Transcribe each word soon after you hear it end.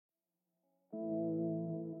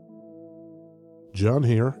John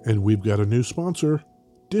here, and we've got a new sponsor,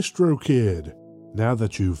 DistroKid. Now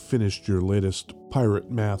that you've finished your latest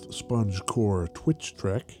Pirate Math Sponge Core Twitch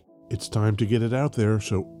trek, it's time to get it out there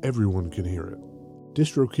so everyone can hear it.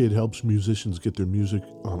 DistroKid helps musicians get their music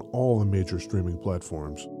on all the major streaming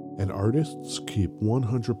platforms, and artists keep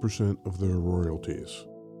 100% of their royalties.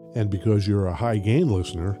 And because you're a High Gain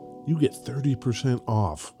listener, you get 30%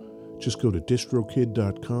 off. Just go to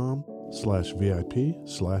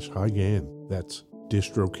distrokid.com/VIP/highgain. That's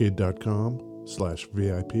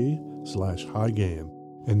distrokid.com/VIP/highgain.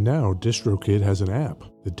 And now DistroKid has an app.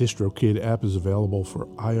 The DistroKid app is available for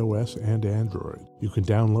iOS and Android. You can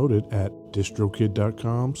download it at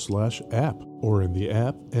distrokid.com/app or in the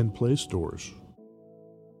app and Play stores.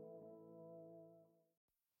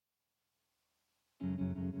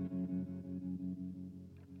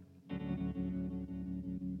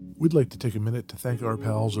 We'd like to take a minute to thank our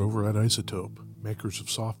pals over at Isotope, makers of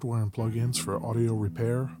software and plugins for audio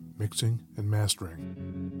repair, mixing, and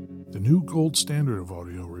mastering. The new gold standard of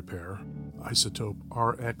audio repair, Isotope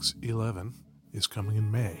RX11, is coming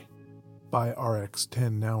in May. Buy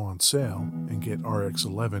RX10 now on sale and get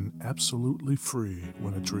RX11 absolutely free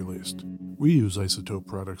when it's released. We use Isotope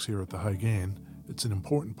products here at the High Gain. It's an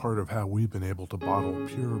important part of how we've been able to bottle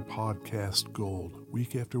pure podcast gold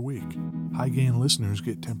week after week. High Gain listeners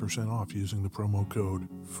get 10% off using the promo code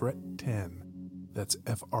FRET10. That's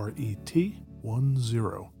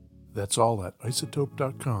FRET10. That's all at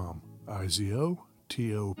isotope.com. IZOTOPE.com.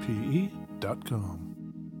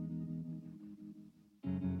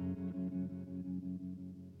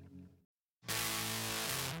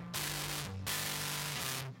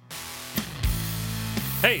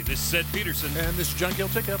 Hey, this is Ed Peterson. And this is John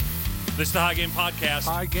Kieltyka. This is the High Gain Podcast.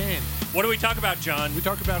 High Gain. What do we talk about, John? We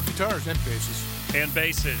talk about guitars and basses. And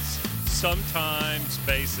basses. Sometimes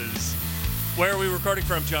basses. Where are we recording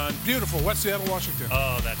from, John? Beautiful. West Seattle, Washington.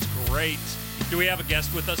 Oh, that's great. Do we have a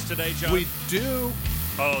guest with us today, John? We do.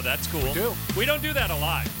 Oh, that's cool. We do. We don't do that a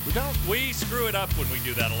lot. We don't. We screw it up when we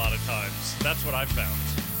do that a lot of times. That's what I've found.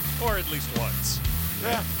 Or at least once.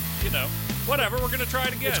 Yeah. You know, whatever. We're going to try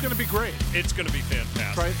it again. It's going to be great. It's going to be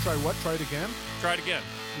fantastic. Try what? Try it again? Try it again.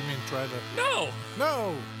 You mean try the...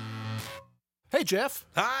 No. Hey, Jeff.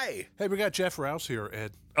 Hi. Hey, we got Jeff Rouse here,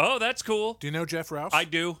 Ed. Oh, that's cool. Do you know Jeff Rouse? I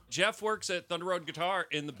do. Jeff works at Thunder Road Guitar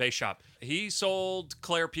in the bass shop. He sold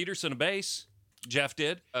Claire Peterson a bass. Jeff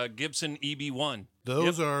did. A Gibson EB1.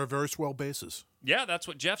 Those are very swell basses. Yeah, that's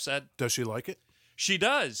what Jeff said. Does she like it? She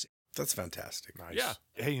does. That's fantastic. Nice. Yeah.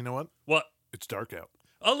 Hey, you know what? What? It's dark out.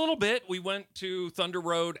 A little bit. We went to Thunder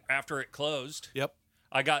Road after it closed. Yep.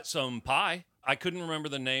 I got some pie. I couldn't remember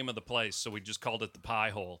the name of the place, so we just called it the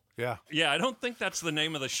Pie Hole. Yeah. Yeah, I don't think that's the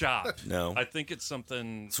name of the shop. No. I think it's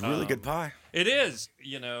something... It's really good pie. It is.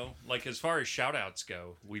 You know, like as far as shout-outs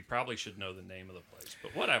go, we probably should know the name of the place.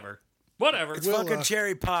 But whatever. Whatever. It's fucking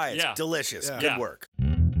cherry pie. It's yeah. delicious. Yeah. Good Yeah. work.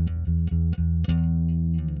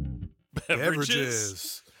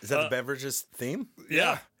 Beverages. Is that the beverages theme?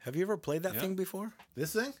 Yeah. Have you ever played that thing before?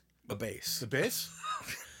 This thing? A bass. The bass?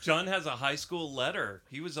 John has a high school letter.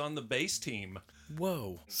 He was on the bass team.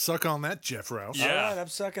 Whoa. Suck on that, Jeff Rouse. Yeah. All right, I'm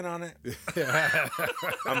sucking on it.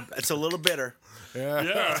 It's a little bitter.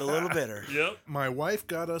 Yeah. It's a little bitter. Yep. My wife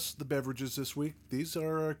got us the beverages this week. These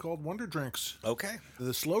are called Wonder Drinks. Okay.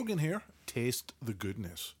 The slogan here, taste the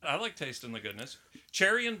goodness. I like tasting the goodness.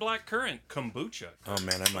 Cherry and blackcurrant kombucha. Oh,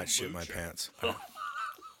 man, I might shit my pants. Oh,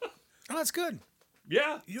 that's good.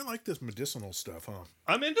 Yeah. You like this medicinal stuff, huh?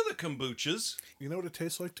 I'm into the kombuchas. You know what it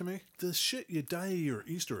tastes like to me? The shit you dye your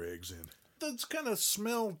Easter eggs in. That's kind of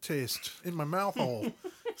smell taste in my mouth hole.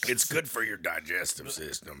 It's good for your digestive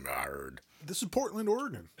system, I heard. This is Portland,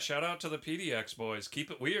 Oregon. Shout out to the PDX boys.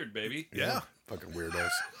 Keep it weird, baby. Yeah. Fucking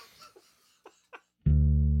weirdos.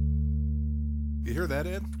 You hear that,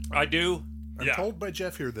 Ed? I do. I'm told by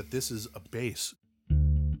Jeff here that this is a bass.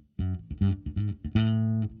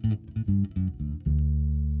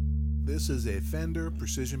 This is a Fender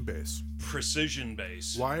precision bass. Precision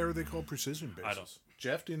bass. Why are they called precision basses? I don't.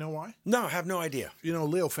 Jeff, do you know why? No, I have no idea. You know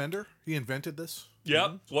Leo Fender? He invented this.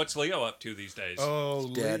 Yep. What's Leo up to these days?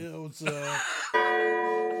 Oh, dead. Leo's... that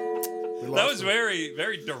was very,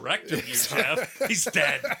 very direct of you, Jeff. He's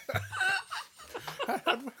dead.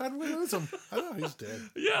 How did we lose him? I know he's dead.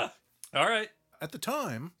 Yeah. All right. At the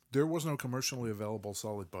time, there was no commercially available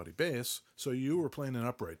solid body bass, so you were playing an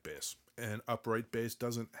upright bass. And upright bass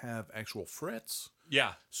doesn't have actual frets.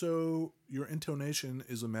 Yeah. So your intonation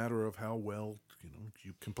is a matter of how well,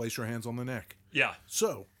 you can place your hands on the neck. Yeah.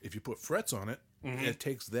 So if you put frets on it, it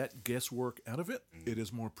takes that guesswork out of it. It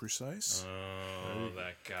is more precise. Oh,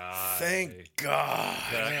 that guy. Thank God.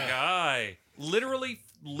 That guy. literally,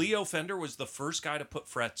 Leo Fender was the first guy to put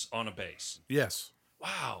frets on a bass. Yes.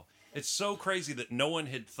 Wow. It's so crazy that no one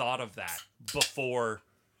had thought of that before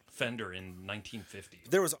Fender in 1950.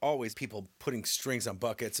 There was always people putting strings on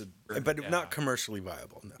buckets, but not commercially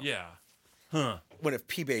viable. No. Yeah. Huh. When a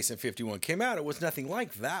P bass in 51 came out, it was nothing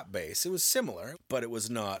like that bass. It was similar, but it was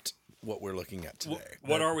not what we're looking at today.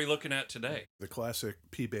 What are we looking at today? The classic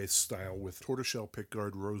P-bass style with tortoiseshell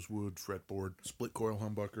pickguard, rosewood fretboard, split coil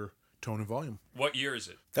humbucker, tone and volume. What year is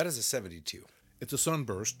it? That is a 72. It's a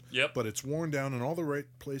sunburst, Yep. but it's worn down in all the right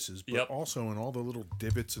places, but Yep. also in all the little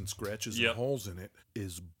divots and scratches Yep. and holes in it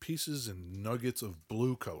is pieces and nuggets of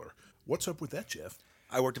blue color. What's up with that, Jeff?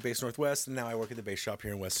 I worked at Bass Northwest, and now I work at the bass shop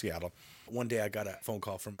here in West Seattle. One day I got a phone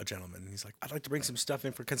call from a gentleman, and he's like, I'd like to bring some stuff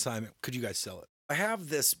in for consignment. Could you guys sell it? I have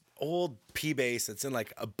this old P bass that's in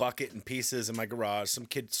like a bucket and pieces in my garage. Some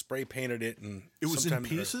kid spray painted it. And It was in sometime-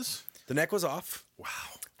 pieces? The neck was off. Wow.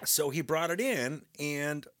 So he brought it in,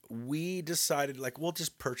 and we decided, like, we'll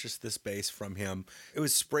just purchase this bass from him. It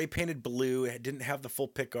was spray painted blue. It didn't have the full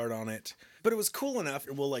pickguard on it, but it was cool enough.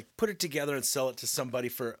 We'll like put it together and sell it to somebody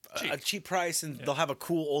for a cheap price, and they'll have a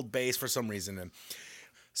cool old bass for some reason. And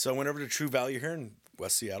so I went over to True Value here in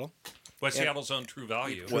West Seattle. West Seattle's own True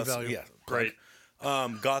Value. Value. Yeah, Great.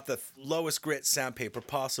 got the lowest grit sandpaper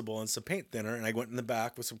possible and some paint thinner, and I went in the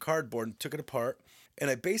back with some cardboard and took it apart, and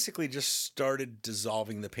I basically just started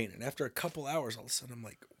dissolving the paint. And after a couple hours, all of a sudden I'm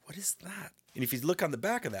like, what is that? And if you look on the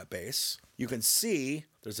back of that bass, you can see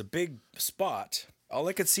there's a big spot. All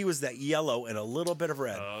I could see was that yellow and a little bit of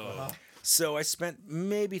red. So I spent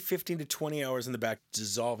maybe 15 to 20 hours in the back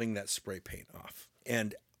dissolving that spray paint off,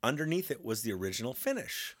 and underneath it was the original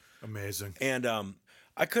finish. Amazing. And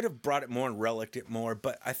I could have brought it more and reliced it more,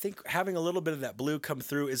 but I think having a little bit of that blue come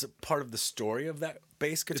through is a part of the story of that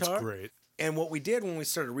bass guitar. It's great. And what we did when we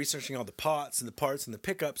started researching all the pots and the parts and the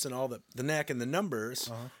pickups and all the neck and the numbers,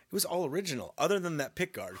 it was all original, other than that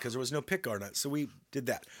pickguard, because there was no pickguard on it. So we did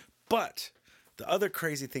that. But the other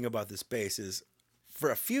crazy thing about this bass is, for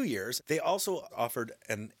a few years, they also offered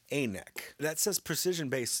an A neck. That says precision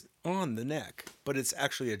bass on the neck, but it's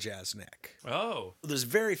actually a jazz neck. Oh. There's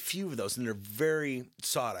very few of those, and they're very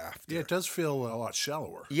sought after. Yeah, it does feel a lot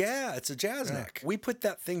shallower. Yeah, it's a jazz neck. We put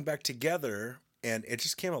that thing back together, and it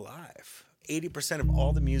just came alive. 80% of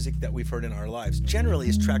all the music that we've heard in our lives generally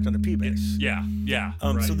is tracked on a P bass. Yeah.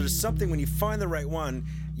 Right. So there's something, when you find the right one,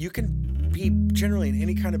 you can be generally in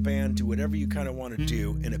any kind of band, do whatever you kind of want to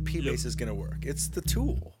do, and a P bass is going to work. It's the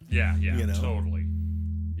tool. Yeah, you know? Totally.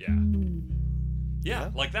 Yeah,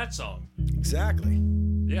 like that song. Exactly.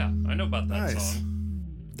 Yeah, I know about that Nice. song.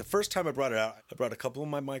 The first time I brought it out, I brought a couple of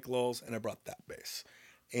my Mike Lowells, and I brought that bass.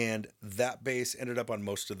 And that bass ended up on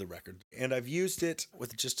most of the record. And I've used it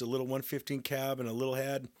with just a little 115 cab and a little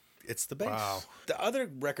head. It's the bass. Wow. The other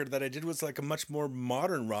record that I did was like a much more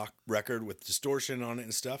modern rock record with distortion on it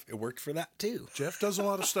and stuff. It worked for that too. Jeff does a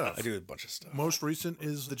lot of stuff. I do a bunch of stuff. Most recent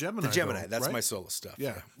is the Gemini. The Gemini, though, that's right? my solo stuff.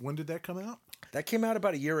 Yeah. When did that come out? That came out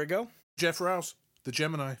about a year ago. Jeff Rouse, the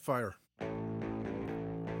Gemini, fire.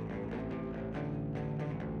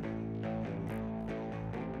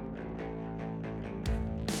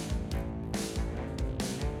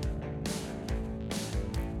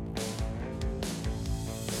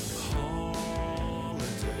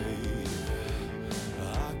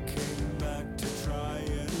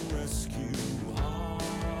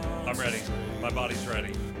 I'm ready. My body's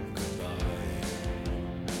ready.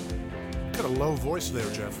 Got a low voice there,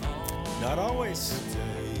 Jeff. Not always.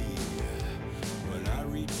 When I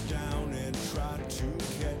reach down and try to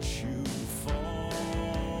catch you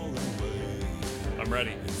fall away. I'm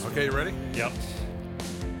ready. Okay, you ready? Yep.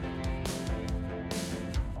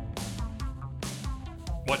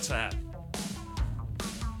 What's that?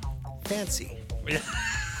 Fancy. Yeah.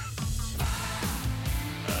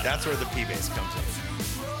 That's where the P bass comes in.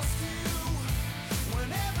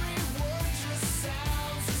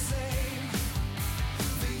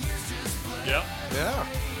 Yep. Yeah.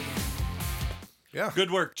 Yeah.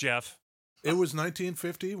 Good work, Jeff. It was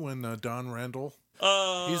 1950 when Don Randall,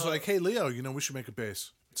 he's like, hey, Leo, we should make a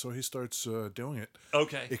bass. So he starts doing it.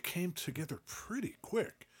 Okay. It came together pretty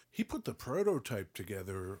quick. He put the prototype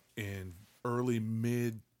together in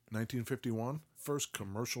mid 1951. First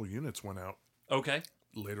commercial units went out Okay.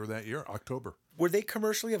 later that year, October. Were they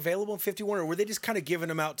commercially available in 51, or were they just kind of giving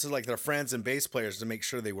them out to like their friends and bass players to make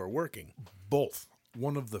sure they were working? Both.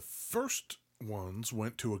 One of the first ones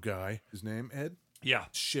went to a guy, his name, Ed? Yeah.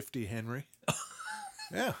 Shifty Henry.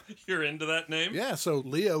 Yeah. You're into that name? Yeah, so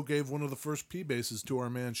Leo gave one of the first P basses to our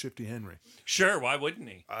man, Shifty Henry. Sure. Why wouldn't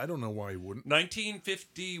he? I don't know why he wouldn't.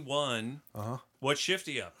 1951. What's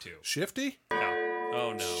Shifty up to? Shifty? No.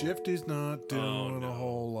 Oh, no. Shifty's not doing a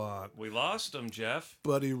whole lot. We lost him, Jeff.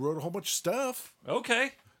 But he wrote a whole bunch of stuff.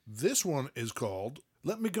 Okay. This one is called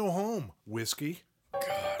Let Me Go Home, Whiskey.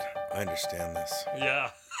 God, I understand this.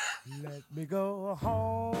 Yeah. Let me go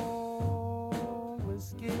home,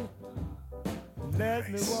 whiskey. Let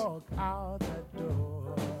me walk out that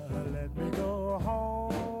door. Let me go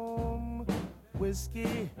home,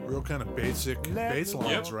 whiskey. Real kind of basic bass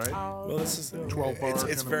lines, right? Well, this is 12 bar It's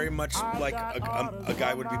kind of- very much like a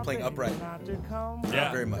guy would be playing upright.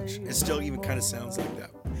 Yeah. Very much. It still even kind of sounds like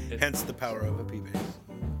that. Hence the power of a P bass.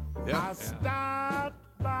 Yeah. Stop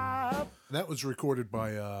by. That was recorded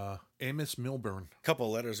by Amos Milburn. A couple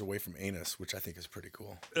of letters away from anus, which I think is pretty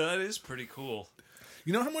cool. That is pretty cool.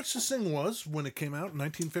 You know how much this thing was when it came out in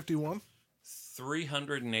 1951?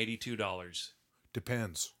 $382.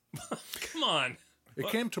 Depends. Come on. It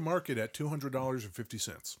came to market at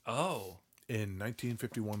 $200.50 Oh. in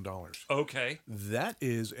 1951 dollars. Okay. That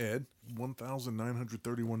is, Ed,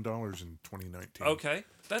 $1,931 in 2019. Okay.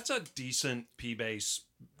 That's a decent P-bass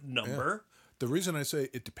number. The reason I say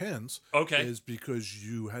it depends Okay. is because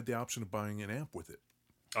you had the option of buying an amp with it.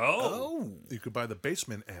 Oh. You could buy the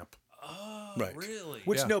basement amp. Oh, Right. really?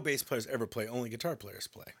 Which Yeah. no bass players ever play, only guitar players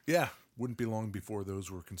play. Yeah, wouldn't be long before those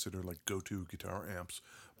were considered like go-to guitar amps.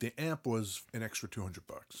 The amp was an extra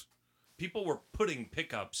 $200. People were putting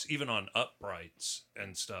pickups even on uprights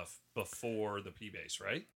and stuff before the P-bass,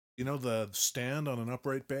 right? You know the stand on an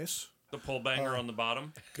upright bass, The pull banger on the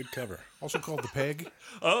bottom. Good cover. also called the peg.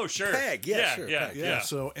 Oh, sure. Peg, yeah, sure, Yeah, peg. yeah. Yeah,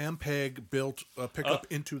 so Ampeg built a pickup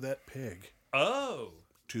into that peg Oh.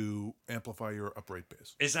 to amplify your upright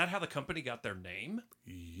bass. Is that how the company got their name?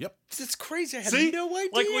 Yep. It's crazy. I had See? no idea.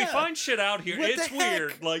 Like, we find shit out here. What It's the heck?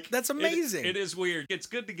 weird. Like, That's amazing. It is weird. It's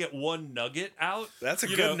good to get one nugget out. That's a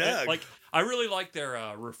You good know, nug. Like, I really like their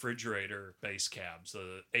refrigerator bass cabs,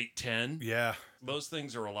 the 810. Yeah. Those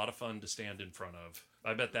things are a lot of fun to stand in front of.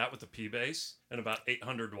 I bet that with the P-bass and about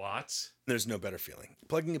 800 watts. There's no better feeling.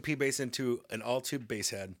 Plugging a P bass into an all-tube bass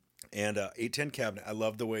head and a 810 cabinet. I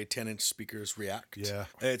love the way 10-inch speakers react. Yeah.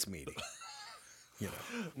 It's meaty. You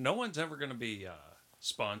know. No one's ever going to be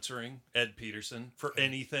sponsoring Ed Peterson for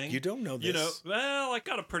anything. You don't know You know, this. well, I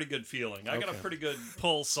got a pretty good feeling. I got a Okay. pretty good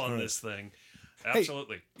pulse on this thing.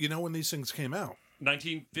 Absolutely. You know when these things came out?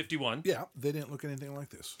 1951. Yeah, they didn't look anything like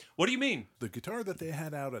this. What do you mean? The guitar that they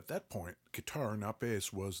had out at that point, guitar, not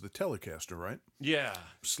bass, was the Telecaster, right? Yeah.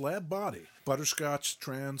 Slab body, butterscotch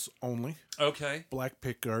trans only, Okay. black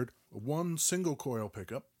pickguard, one single coil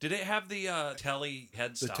pickup, Did it have the Telly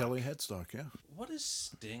headstock? the Tele headstock, yeah. What does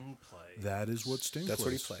Sting play? That is what Sting That's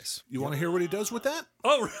plays. what he plays. You want to hear what he does with that?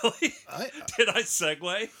 Oh, really? I, Did I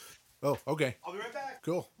segue? oh, okay. I'll be right back.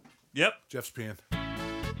 Cool. Yep. Jeff's peeing.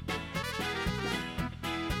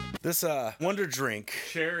 This Wonder drink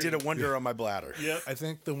Cherry. did a wonder on my bladder. Yep. I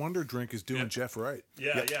think the Wonder Drink is doing Yep. Jeff right.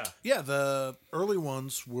 Yeah, Yep. yeah. Yeah, the early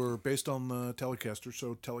ones were based on the Telecaster,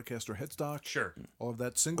 so Telecaster headstock. Sure. All of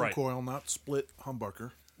that single Right. coil, not split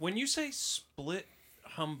humbucker, When you say split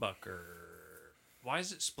humbucker, why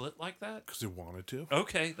is it split like that? because they wanted to.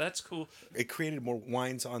 Okay, that's cool. It created more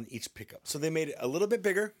winds on each pickup. So they made it a little bit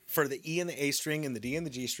bigger for the E and the A string and the D and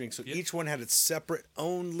the G string. So Yep. each one had its separate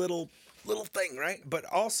own little thing, right? But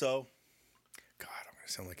also, God, I'm going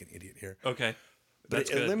to sound like an idiot here. Okay. But That's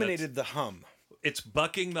it good. eliminated the hum. It's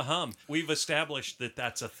bucking the hum. We've established that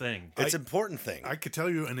that's a thing. It's an important thing. I could tell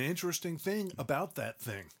you an interesting thing about that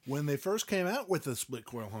thing. When they first came out with the split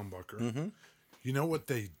coil humbucker, you know what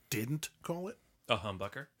they didn't call it? A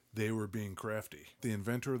humbucker. They were being crafty. The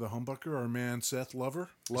inventor of the humbucker, our man Seth Lovey,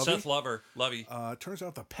 Seth Lovey. turns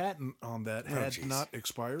out the patent on that had jeez. not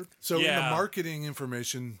expired. So in Yeah. the marketing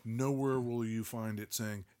information, nowhere will you find it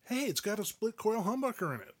saying, hey, it's got a split coil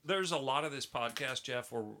humbucker in it. There's a lot of this podcast,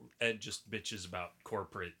 Jeff, where Ed just bitches about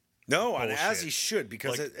corporate. No, and as Bullshit. he should,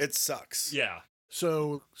 because Like- it sucks. Yeah.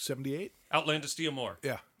 So 78? Outlandish Steal More.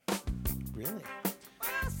 Yeah. Really?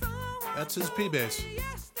 That's his P bass.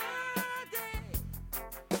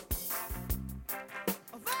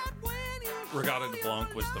 Regatta de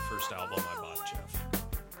Blanc was the first album I bought,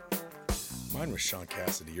 Jeff. Mine was Sean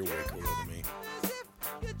Cassidy. You're way cooler than me.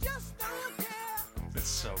 It's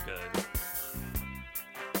so good.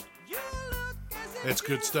 It's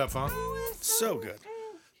good stuff, huh? So good.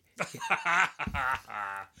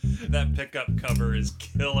 That pickup cover is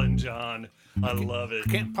killing John. I love it.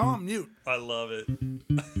 Can't palm mute. I love it.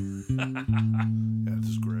 Yeah, this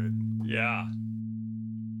is great. Yeah.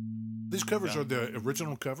 These covers are the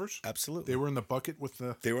original covers. Absolutely. They were in the bucket with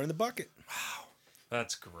the. They were in the bucket.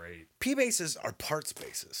 That's great. P basses are parts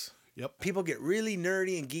basses. Yep. People get really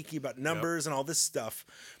nerdy and geeky about numbers and all this stuff.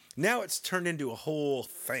 Now it's turned into a whole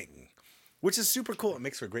thing. which is super cool. It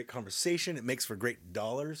makes for great conversation. It makes for great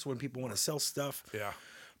dollars when people want to sell stuff. Yeah.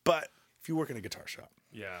 But if you work in a guitar shop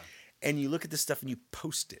Yeah. and you look at this stuff and you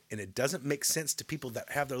post it and it doesn't make sense to people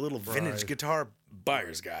that have their little vintage guitar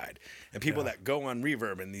buyer's guide and people that go on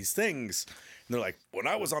Reverb and these things, and they're like, when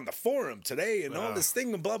I was on the forum today and all this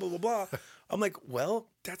thing and blah, blah, blah, blah. I'm like, well,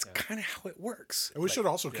 that's kind of how it works. And we should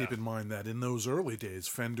also keep in mind that in those early days,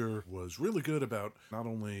 Fender was really good about not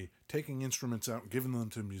only taking instruments out and giving them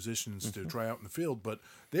to musicians to try out in the field, but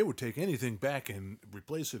they would take anything back and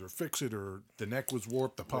replace it or fix it, or the neck was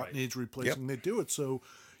warped, the pot needs replacing. They do it. So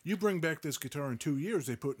you bring back this guitar in 2 years,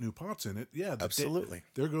 they put new pots in it. Yeah, Absolutely.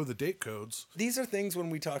 There go the date codes. These are things when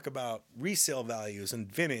we talk about resale values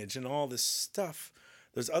and vintage and all this stuff,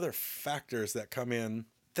 there's other factors that come in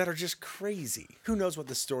that are just crazy. Who knows what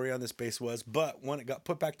the story on this bass was, but when it got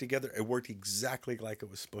put back together, it worked exactly like it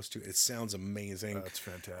was supposed to. It sounds amazing. That's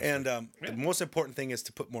fantastic. And the most important thing is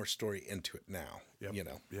to put more story into it now. Yep. You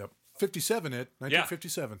know. Yep. 57,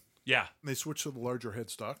 1957. Yeah. They switched to the larger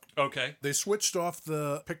headstock. Okay. They switched off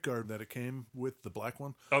the pick guard that it came with, the black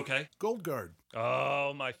one. Okay. Gold guard.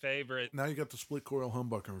 Oh, my favorite. Now you got the split coil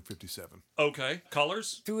humbucker in 57. Okay.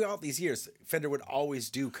 Colors? Throughout these years, Fender would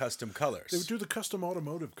always do custom colors. They would do the custom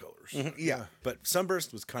automotive colors. Yeah, but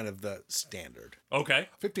Sunburst was kind of the standard. Okay.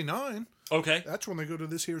 59. Okay. That's when they go to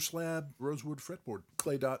this here slab rosewood fretboard.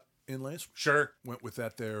 Clay dot inlays. Sure. Went with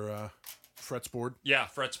that there fretsboard. Yeah,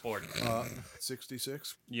 fretboard.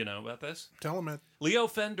 66. You know about this? Tell them it. Leo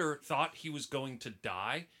Fender thought he was going to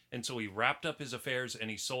die, and so he wrapped up his affairs and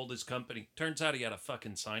he sold his company. Turns out he had a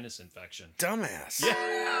fucking sinus infection. Dumbass.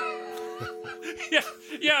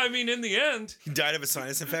 Yeah, I mean, in the end. He died of a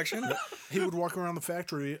sinus infection? He would walk around the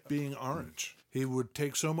factory being orange. He would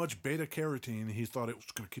take so much beta carotene, he thought it was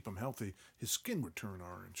going to keep him healthy, his skin would turn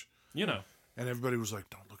orange. You know. And everybody was like,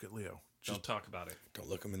 don't look at Leo. Don't talk about it. Don't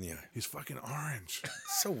look him in the eye. He's fucking orange.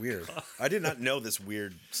 So weird. I did not know this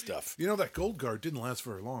weird stuff. You know, that gold guard didn't last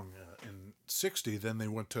very long. In 60, then they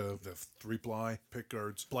went to the 3-ply pick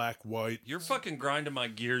guards, black, white. You're fucking grinding my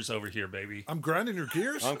gears over here, baby. I'm grinding your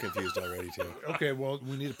gears? I'm confused already, too. Okay, well,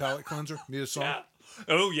 we need a palate cleanser. Need a song? Yeah.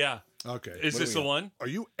 Oh, yeah. Okay. Is this the one? Are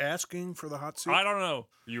you asking for the hot seat? I don't know.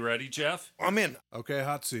 You ready, Jeff? I'm in. Okay,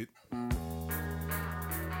 hot seat.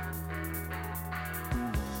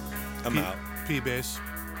 I'm out. P bass.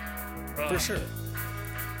 For sure.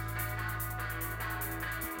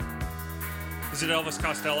 Is it Elvis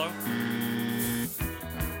Costello?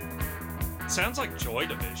 Sounds like Joy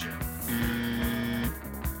Division.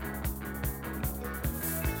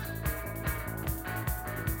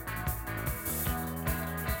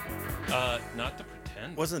 Not the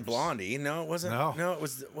Pretenders. Wasn't Blondie. No, it wasn't. No. It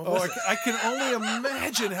was. What Oh, was it? I can only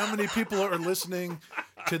imagine how many people are listening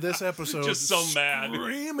to this episode. Just so mad.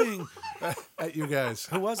 Screaming at you guys.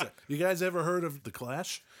 Who was it? You guys ever heard of The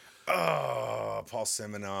Clash? Oh, Paul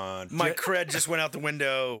Simonon. My cred just went out the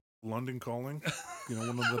window. London Calling, you know,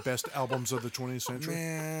 one of the best albums of the 20th century.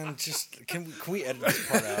 Man, just can we edit this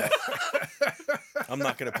part out? I'm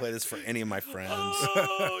not going to play this for any of my friends.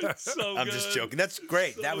 Oh, it's so I'm just joking. That's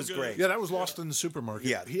great. So that was good. great. Yeah, that was Lost in the Supermarket.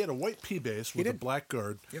 Yeah. He had a white P bass with a did. black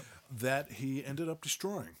guard Yep. that he ended up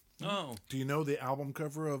destroying. Oh. Do you know the album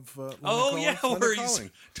cover of London Oh, Calling? yeah, London where he's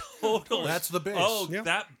Calling. totally. That's the bass. Oh, Yeah.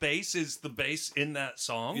 that bass is the bass in that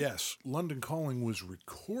song? Yes. London Calling was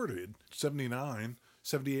recorded 79,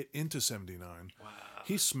 78 into 79. Wow.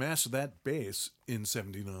 He smashed that bass in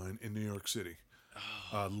 79 in New York City.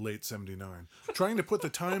 Late 79. Trying to put the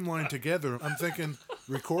timeline together, I'm thinking,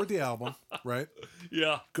 record the album, right?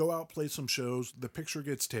 Yeah. Go out, play some shows. The picture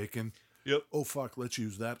gets taken. Yep. Oh, fuck, let's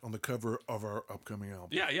use that on the cover of our upcoming album.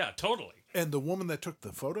 Yeah, totally. And the woman that took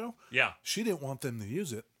the photo, Yeah. she didn't want them to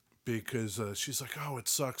use it because she's like, oh, it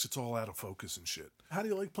sucks. It's all out of focus and shit. How do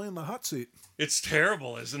you like playing the hot seat? It's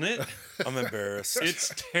terrible, isn't it? I'm embarrassed.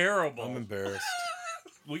 It's terrible. I'm embarrassed.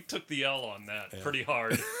 We took the L on that pretty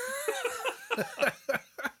hard.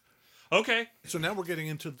 Okay. So now we're getting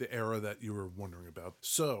into the era that you were wondering about.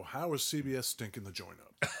 So how is CBS stinking the joint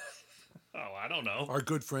up? Oh, I don't know. Our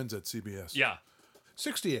good friends at CBS. Yeah.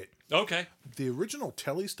 68. Okay. The original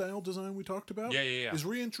Tele-style design we talked about Yeah. is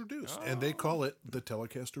reintroduced, and they call it the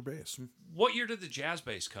Telecaster bass. What year did the jazz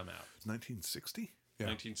bass come out? 1960? Yeah.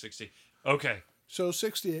 1960. Okay. So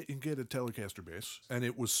 68, you can get a Telecaster bass, and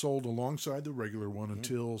it was sold alongside the regular one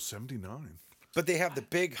until 79. But they have the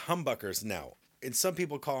big humbuckers now. And some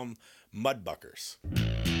people call them mudbuckers.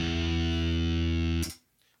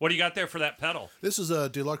 What do you got there for that pedal? This is a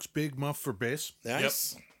deluxe big muff for bass.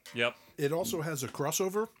 Nice. Yep. It also has a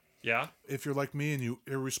crossover. Yeah. If you're like me and you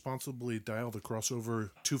irresponsibly dial the crossover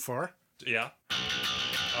too far, Yeah.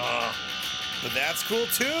 But that's cool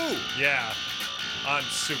too. Yeah. I'm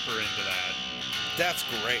super into that. That's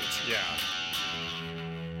great. Yeah.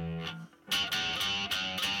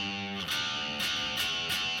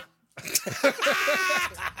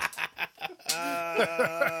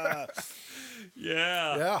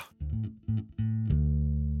 Yeah. Yeah.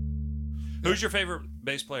 Who's your favorite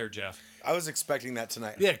bass player, Jeff? I was expecting that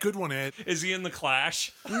tonight. Yeah, good one, Ed. Is he in the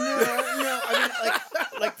Clash? No.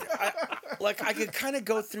 I mean, I could kind of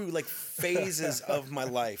go through like phases of my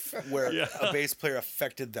life where a bass player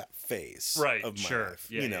affected that phase Right. of my Sure. life.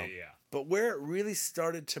 Yeah, you know, yeah. but where it really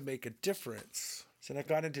started to make a difference. So when I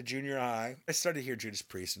got into junior high, I started to hear Judas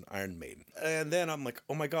Priest and Iron Maiden. And then I'm like,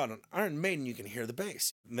 oh my God, on Iron Maiden, you can hear the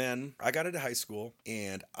bass. And then I got into high school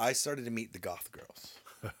and I started to meet the goth girls.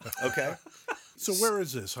 Okay? So where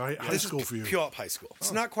is this? High This school is for you? Puyallup High School.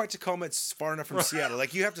 It's not quite Tacoma. It's far enough from Seattle.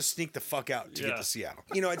 Like, you have to sneak the fuck out to get to Seattle.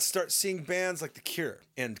 You know, I'd start seeing bands like The Cure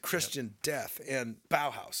and Christian Death and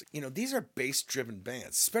Bauhaus. You know, these are bass-driven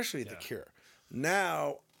bands, especially The Cure.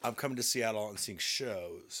 Now, I'm coming to Seattle and seeing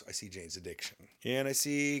shows. I see Jane's Addiction. And I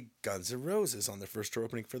see Guns N' Roses on their first tour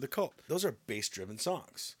opening for The Cult. Those are bass-driven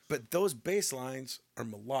songs. But those bass lines are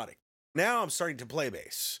melodic. Now I'm starting to play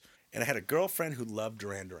bass. And I had a girlfriend who loved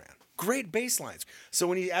Duran Duran. Great bass lines. So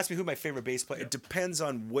when you ask me who my favorite bass player, it depends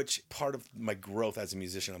on which part of my growth as a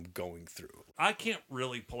musician I'm going through. I can't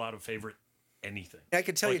really pull out a favorite anything. I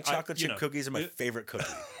can tell Like, you chocolate chip cookies are my favorite cookie.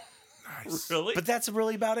 Really? But that's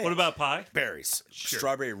really about it. What about pie? berries? Sure.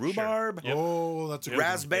 Strawberry rhubarb, Yep. Oh, that's a good one.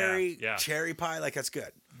 raspberry, Yeah. cherry pie. Like, that's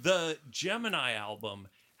good. The Gemini album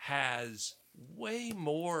has way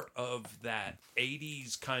more of that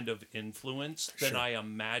 80s kind of influence than I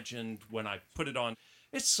imagined when I put it on.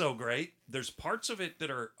 It's so great. There's parts of it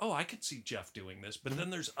that are, I could see Jeff doing this. But then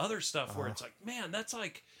there's other stuff where it's like, man, that's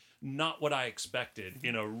like not what I expected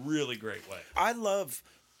in a really great way. I love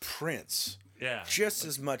Prince Yeah. just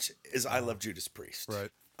as much as I love Judas Priest. Right.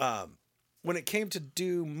 When it came to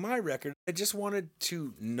do my record, I just wanted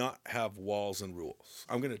to not have walls and rules.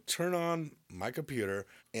 I'm going to turn on my computer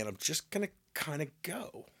and I'm just going to kind of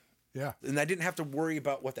go. Yeah. And I didn't have to worry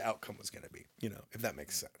about what the outcome was going to be, you know, if that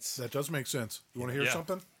makes sense. That does make sense. You want to hear Yeah.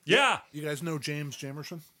 something? Yeah. You guys know James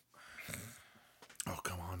Jamerson? Oh,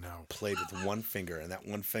 come on now. Played with one finger, and that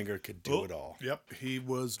one finger could do it all. Yep. He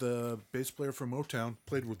was the bass player from Motown,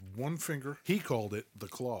 played with one finger. He called it the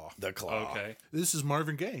claw. The claw. Okay. This is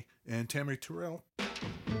Marvin Gaye and Tammy Terrell.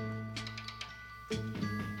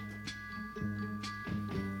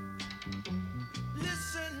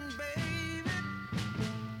 Listen, baby,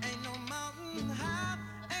 ain't no mountain high,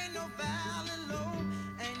 ain't no valley low,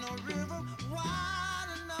 ain't no river wide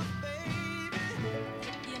enough, baby.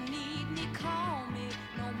 You need me, call me,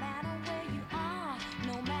 no matter where you are,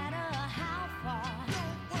 no matter how far.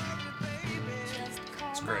 Don't worry, baby. Just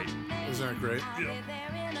call It's great. my name. Isn't that great? I'll be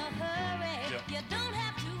there in a hurry. Yep. You don't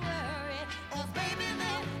have to worry, 'cause baby,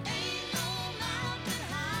 there ain't no mountain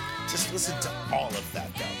high. Just listen to all of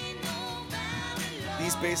that, though. Ain't no valley low.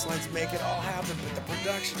 These bass lines make it all happen, but the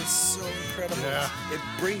production is so incredible. Yeah. It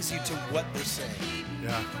brings you to what they're saying.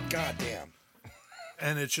 Yeah. God damn.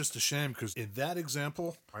 And it's just a shame because in that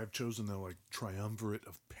example, I've chosen the triumvirate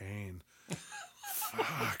of pain.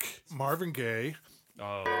 Fuck. Marvin Gaye,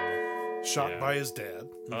 Oh. shot Yeah. by his dad.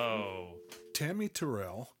 Oh. Tammy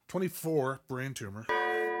Terrell, 24, brain tumor.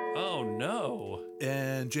 Oh, no.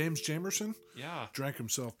 And James Jamerson Yeah. drank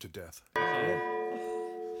himself to death.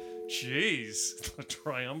 Jeez. The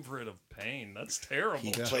triumvirate of pain. That's terrible.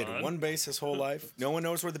 He played John. one bass his whole life. No one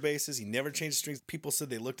knows where the bass is. He never changed strings. People said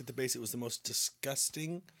they looked at the bass. It was the most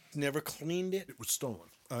disgusting. Never cleaned it. It was stolen.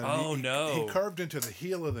 Oh, no. He carved into the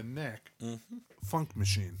heel of the neck. Funk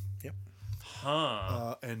machine. Yep.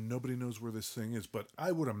 Huh. And nobody knows where this thing is. But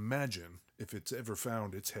I would imagine if it's ever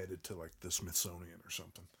found, it's headed to the Smithsonian or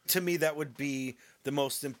something. To me, that would be the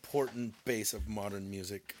most important bass of modern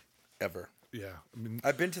music ever. Yeah. I mean,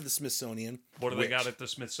 I've been to the Smithsonian. What do they which- got at the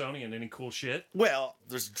Smithsonian? Any cool shit? Well,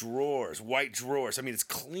 there's drawers, white drawers. I mean, it's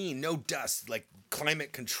clean, no dust,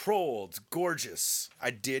 climate controlled. It's gorgeous.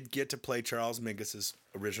 I did get to play Charles Mingus's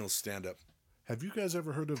original stand-up. have you guys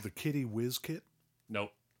ever heard of the Kitty Whiz Kit?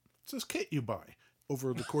 Nope. It's this kit you buy.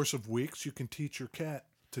 Over the course of weeks, you can teach your cat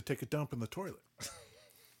to take a dump in the toilet.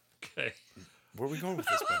 Okay. Where are we going with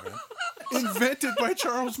this, my man? Invented by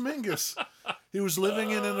Charles Mingus. He was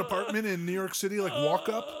living in an apartment in New York City, walk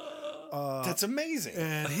up, That's amazing.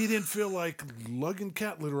 and he didn't feel like lugging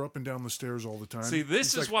cat litter up and down the stairs all the time. See,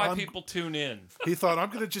 this He's is like, why people tune in. He thought, I'm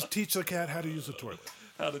going to just teach the cat how to use the toilet.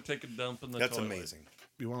 How to take a dump in the That's toilet. amazing.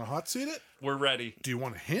 You want to hot seat it? We're ready. Do you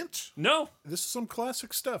want a hint? No. This is some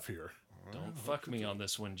classic stuff here. Don't fuck me on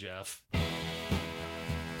this one, Jeff.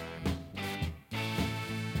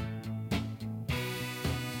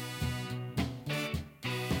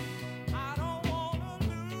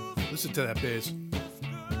 Listen to that bass.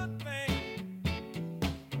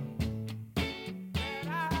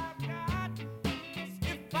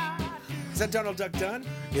 Is that Donald Duck Dunn?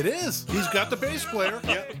 It is. He's got the bass player.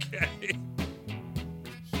 Yep. Okay.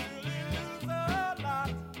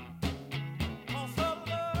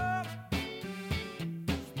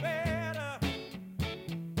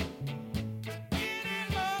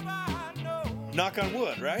 Knock on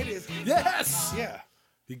wood, right? Yes. Yeah.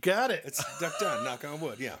 You got it. It's Duck Dunn, knock on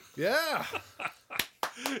wood, yeah. Yeah.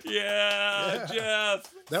 Yeah,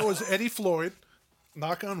 Jeff. That was Eddie Floyd,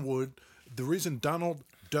 Knock on Wood. The reason Donald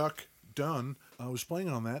Duck Dunn was playing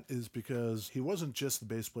on that is because he wasn't just the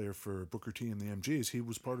bass player for Booker T and the MGs. He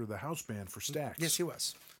was part of the house band for Stax. Yes, he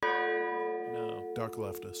was. No. Duck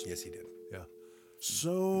left us. Yes, he did. Yeah.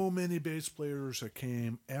 So many bass players that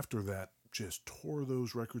came after that just tore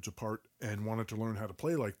those records apart and wanted to learn how to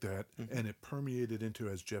play like that. And it permeated into,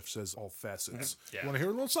 as Jeff says, all facets. Yeah. Want to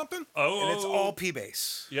hear a little something? Oh. And it's all P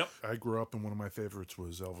bass. Yep. I grew up and one of my favorites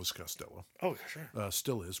was Elvis Costello. Oh, sure.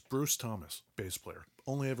 Still is. Bruce Thomas, bass player.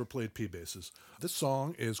 Only ever played P basses. This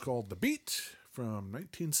song is called The Beat from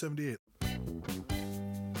 1978.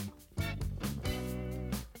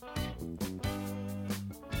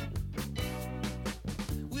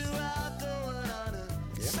 We're all going on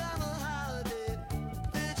a summer holiday.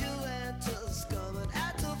 Vigilantes coming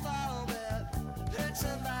out to fall back. Heard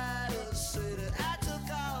somebody say that I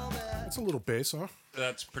took all back. That's a little bass, huh?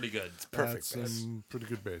 That's pretty good. Perfect That's bass. pretty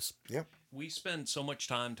good bass. Yep. We spend so much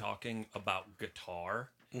time talking about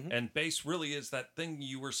guitar, and bass really is that thing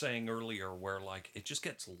you were saying earlier where, like, it just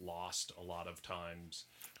gets lost a lot of times.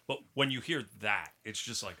 But when you hear that, it's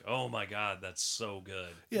just like, oh my God, that's so good.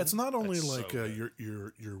 Yeah, it's not only That's so like good.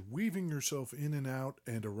 you're weaving yourself in and out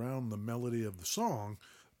and around the melody of the song,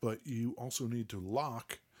 but you also need to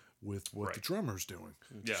lock with what the Right. drummer's doing.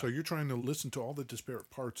 Yeah. So you're trying to listen to all the disparate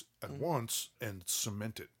parts at once and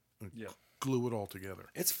cement it, and Yeah. glue it all together.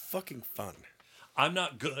 It's fucking fun. I'm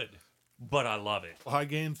not good, but I love it. High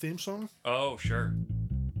gain theme song. Oh, sure.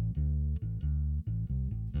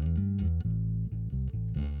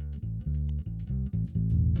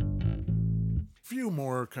 Few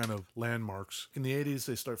more kind of landmarks. In the 80s,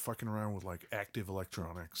 they start fucking around with like active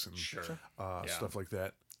electronics and Sure. Yeah. stuff like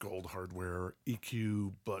that. Gold hardware,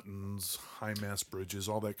 EQ buttons, high mass bridges,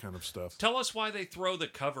 all that kind of stuff. Tell us why they throw the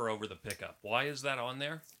cover over the pickup. Why is that on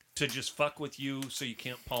there? To just fuck with you so you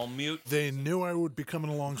can't palm mute? They knew I would be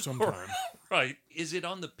coming along sometime. Right. Is it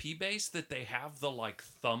on the P bass that they have the like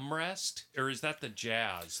thumb rest? Or is that the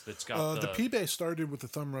jazz that's got The P bass started with the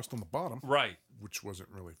thumb rest on the bottom, Right. which wasn't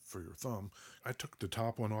really for your thumb. I took the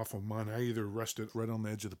top one off of mine. I either rested right on the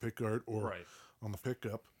edge of the pickguard or Right. on the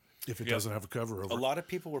pickup if it Yep. doesn't have a cover over A it. lot of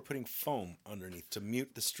people were putting foam underneath to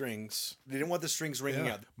mute the strings. They didn't want the strings ringing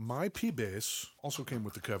Yeah. out. My P bass also came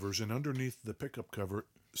with the covers, and underneath the pickup cover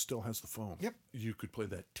still has the foam. Yep. You could play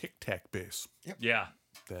that tic tac bass Yeah.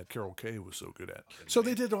 that Carol Kay was so good at. So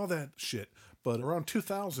they did all that shit. But around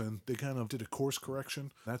 2000, they kind of did a course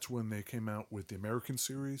correction. That's when they came out with the American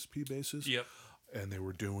series P basses. Yep. And they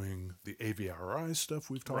were doing the AVRI stuff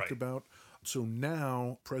we've talked Right. about. So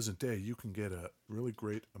now, present day, you can get a really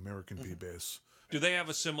great American P bass. Do they have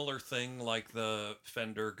a similar thing like the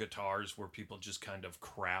Fender guitars where people just kind of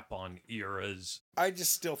crap on eras? I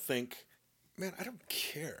just still think, man, I don't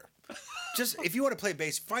care. Just if you want to play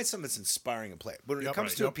bass, find something that's inspiring and play it. But when it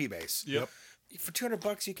comes to a P bass, Yep. for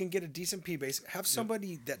 $200 you can get a decent P bass. Have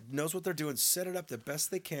somebody that knows what they're doing, set it up the best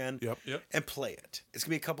they can, Yep. and play it. It's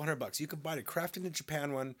gonna be a couple $100. You can buy a crafted in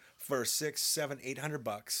Japan one for $600, $700,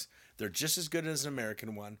 $800. They're just as good as an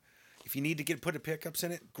American one. If you need to put pickups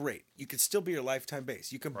in it, great. You could still be your lifetime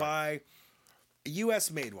bass. You can buy a US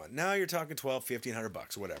made one. Now you're talking $1,200,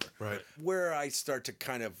 $1,500 or whatever. Right. Where I start to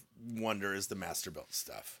kind of wonder is the master built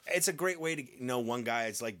stuff. It's a great way to know one guy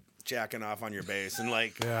is like jacking off on your bass and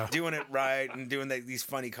like Yeah. doing it right and doing these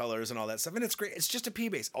funny colors and all that stuff. And it's great. It's just a P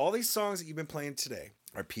bass. All these songs that you've been playing today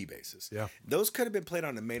are P basses. Yeah. Those could have been played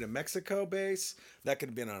on a Made in Mexico bass. That could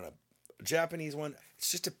have been on a Japanese one.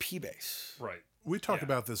 It's just a P bass. Right. We talk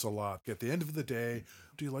about this a lot. At the end of the day,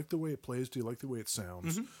 do you like the way it plays? Do you like the way it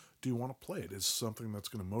sounds? Do you want to play it? Is something that's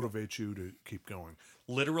going to motivate you to keep going?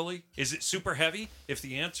 Literally? Is it super heavy? If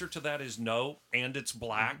the answer to that is no and it's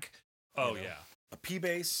black, oh yeah. A P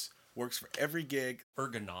bass works for every gig.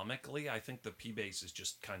 Ergonomically, I think the P bass is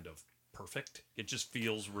just kind of perfect. It just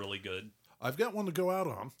feels really good. I've got one to go out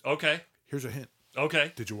on. Okay. Here's a hint.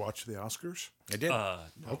 Okay. Did you watch the Oscars? I did.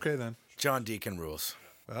 Okay, then. John Deacon rules.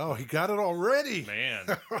 Oh, he got it already. Man.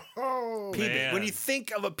 Oh, P bass. Man. When you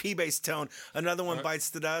think of a P bass tone, another one bites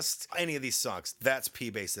the dust. Any of these songs, that's P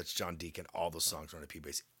bass. That's John Deacon. All those songs are on a P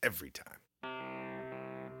bass every time.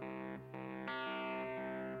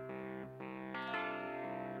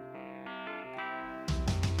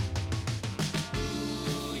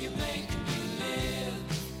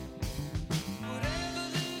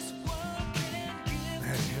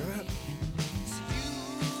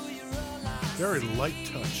 Very light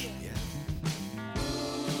touch. Yeah.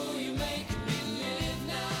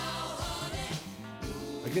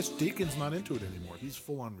 I guess Deacon's not into it anymore. He's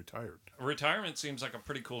full on retired. Retirement seems like a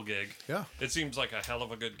pretty cool gig. Yeah. It seems like a hell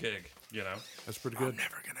of a good gig, you know? That's pretty I'm good.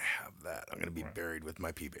 never going to have that. I'm going to be buried with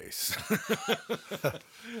my P-bass.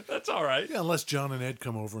 That's all right. Yeah, unless John and Ed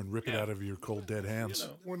come over and rip it Yeah. out of your cold, dead hands.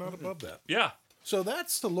 We're not above that. Yeah. So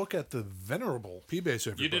that's the look at the venerable P-bass,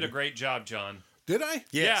 everybody. You did a great job, John. Did I?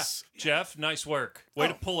 Yes. Yeah. Jeff, nice work. Way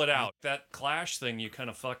to pull it out. That Clash thing, you kind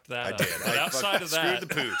of fucked that I up. did. But outside of that, Screwed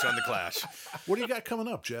the pooch on the Clash. What do you got coming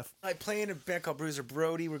up, Jeff? I play in a band called Bruiser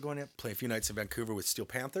Brody. We're going to play a few nights in Vancouver with Steel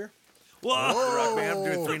Panther. whoa, The rock band. I'm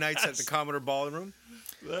doing 3 nights at the Commodore Ballroom.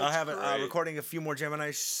 I'll have great. recording a few more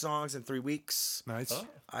Gemini songs in 3 weeks. Nice.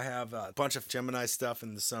 I have a bunch of Gemini stuff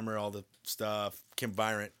in the summer, all the stuff. Kim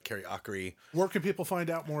Virant, Carrie Ockery. Where can people find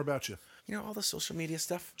out more about you? You know, all the social media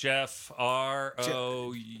stuff. Jeff,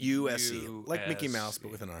 ROUSE. U-S-E. Like Mickey Mouse,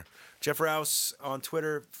 but with an R. Jeff Rouse on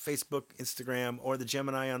Twitter, Facebook, Instagram, or the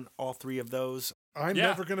Gemini on all 3 of those. I'm Yeah.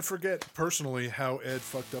 never going to forget, personally, how Ed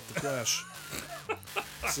fucked up the Clash.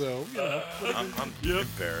 So, you know, I'm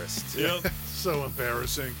embarrassed. Yep. so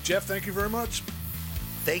embarrassing. Jeff, thank you very much.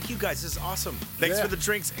 Thank you guys. This is awesome. Thanks Yeah. for the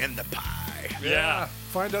drinks and the pie. Yeah.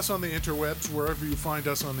 Find us on the interwebs, wherever you find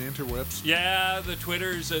us on the interwebs. Yeah, the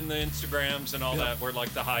Twitters and the Instagrams and all Yep. that. We're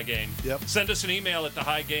like The High Gain. Yep. Send us an email at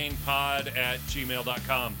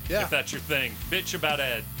thehighgainpod@gmail.com Yeah. if that's your thing. Bitch about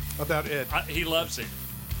Ed. About Ed. He loves it.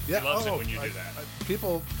 Yeah. He loves it when you do that.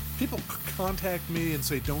 People contact me and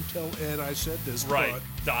say, "Don't tell Ed I said this." Right.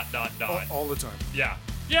 but all the time. Yeah.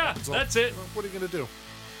 Yeah, So, that's it. What are you going to do?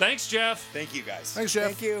 Thanks, Jeff. Thank you guys. Thanks,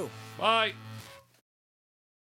 Jeff. Thank you. Bye.